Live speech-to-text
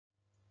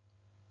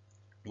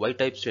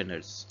Y-type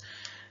strainers.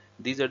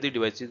 These are the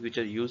devices which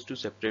are used to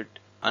separate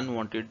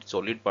unwanted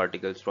solid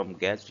particles from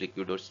gas,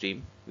 liquid or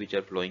steam which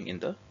are flowing in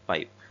the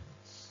pipe.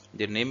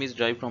 Their name is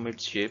derived from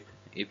its shape.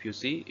 If you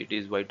see, it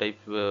is Y-type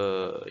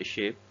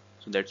shape,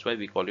 so that's why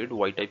we call it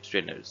Y-type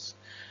strainers.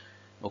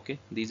 Okay,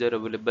 these are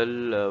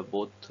available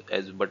both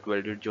as butt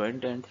welded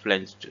joint and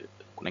flanged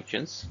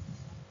connections.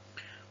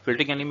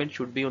 Filtering element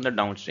should be on the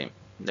downstream,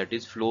 that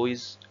is flow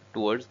is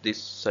towards this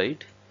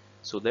side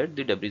so that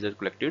the debris are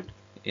collected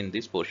in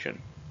this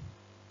portion.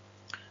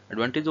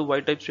 Advantage of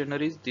Y-type strainer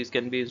is this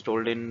can be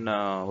installed in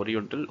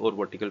horizontal or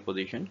vertical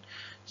position,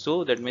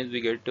 so that means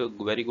we get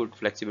very good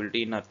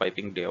flexibility in our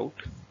piping layout.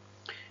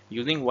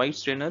 Using Y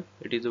strainer,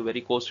 it is a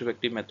very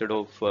cost-effective method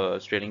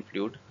of straining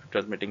fluid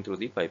transmitting through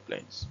the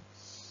pipelines.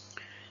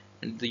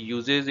 And the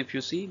uses, if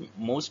you see,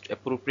 most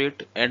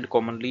appropriate and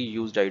commonly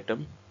used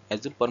item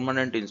as a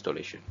permanent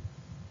installation.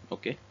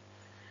 Okay,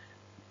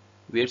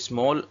 where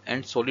small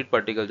and solid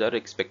particles are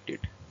expected,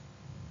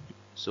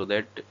 so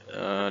that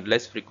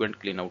less frequent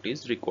cleanout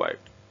is required.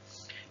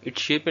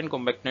 Its shape and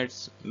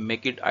compactness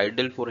make it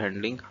ideal for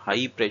handling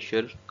high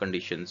pressure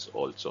conditions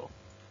also.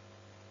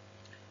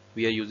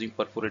 We are using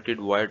perforated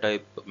wire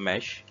type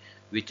mesh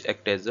which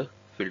act as a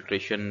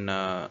filtration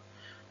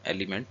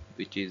element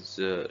which is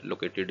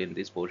located in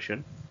this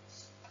portion.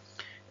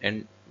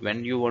 And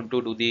when you want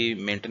to do the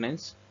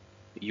maintenance,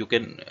 you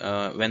can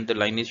when the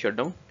line is shut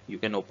down, you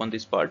can open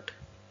this part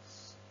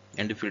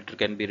and the filter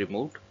can be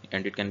removed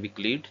and it can be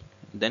cleaned.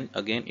 Then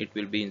again it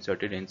will be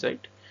inserted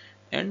inside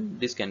and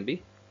this can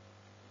be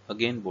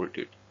again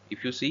bolted.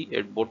 If you see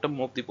at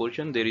bottom of the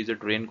portion there is a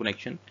drain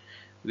connection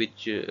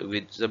which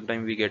with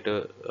sometime we get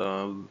a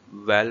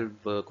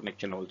valve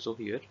connection also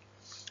here,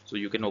 so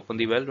you can open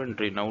the valve and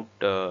drain out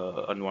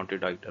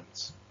unwanted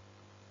items.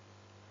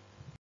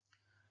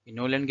 In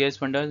oil and gas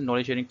fundas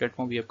knowledge sharing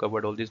platform, we have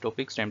covered all these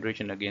topics. Time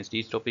duration against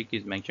each topic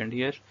is mentioned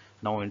here.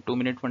 Now in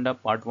 2-minute funda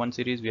part 1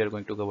 series, we are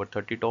going to cover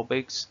 30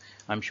 topics.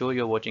 I'm sure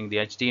you're watching the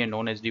HD and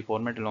non-HD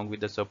format along with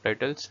the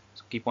subtitles.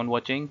 So keep on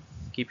watching,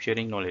 keep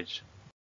sharing knowledge.